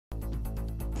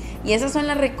Y esas son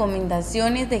las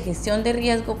recomendaciones de gestión de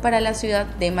riesgo para la ciudad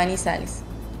de Manizales.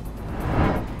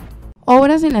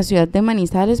 Obras en la ciudad de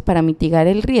Manizales para mitigar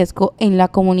el riesgo en la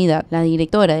comunidad. La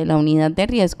directora de la Unidad de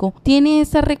Riesgo tiene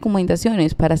estas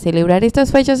recomendaciones para celebrar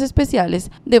estas fechas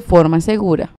especiales de forma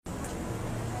segura.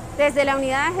 Desde la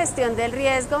Unidad de Gestión del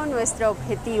Riesgo, nuestro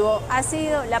objetivo ha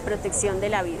sido la protección de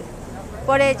la vida.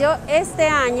 Por ello, este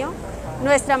año,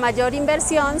 nuestra mayor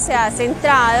inversión se ha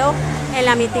centrado en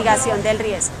la mitigación del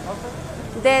riesgo.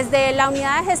 Desde la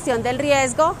Unidad de Gestión del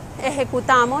Riesgo,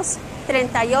 ejecutamos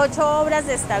 38 obras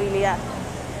de estabilidad.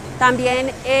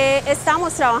 También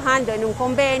estamos trabajando en un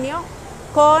convenio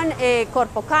con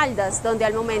Corpo Caldas, donde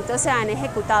al momento se han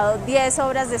ejecutado 10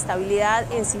 obras de estabilidad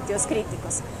en sitios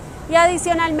críticos. Y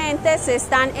adicionalmente se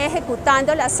están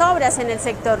ejecutando las obras en el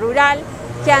sector rural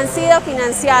que han sido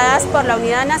financiadas por la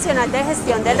Unidad Nacional de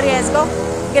Gestión del Riesgo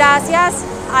gracias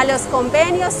a los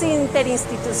convenios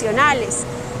interinstitucionales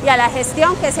y a la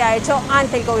gestión que se ha hecho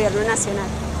ante el Gobierno Nacional.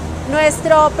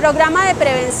 Nuestro programa de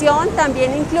prevención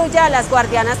también incluye a las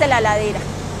guardianas de la ladera.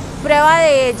 Prueba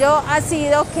de ello ha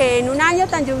sido que en un año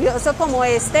tan lluvioso como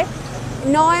este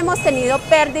no hemos tenido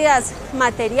pérdidas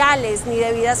materiales ni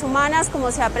de vidas humanas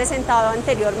como se ha presentado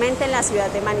anteriormente en la ciudad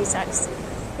de Manizales.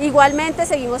 Igualmente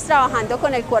seguimos trabajando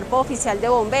con el Cuerpo Oficial de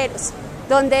Bomberos,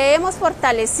 donde hemos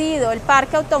fortalecido el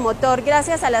parque automotor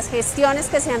gracias a las gestiones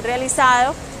que se han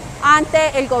realizado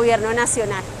ante el Gobierno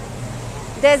Nacional.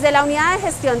 Desde la Unidad de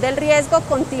Gestión del Riesgo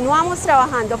continuamos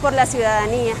trabajando por la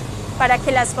ciudadanía para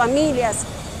que las familias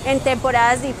en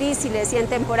temporadas difíciles y en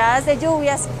temporadas de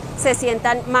lluvias se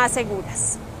sientan más seguras.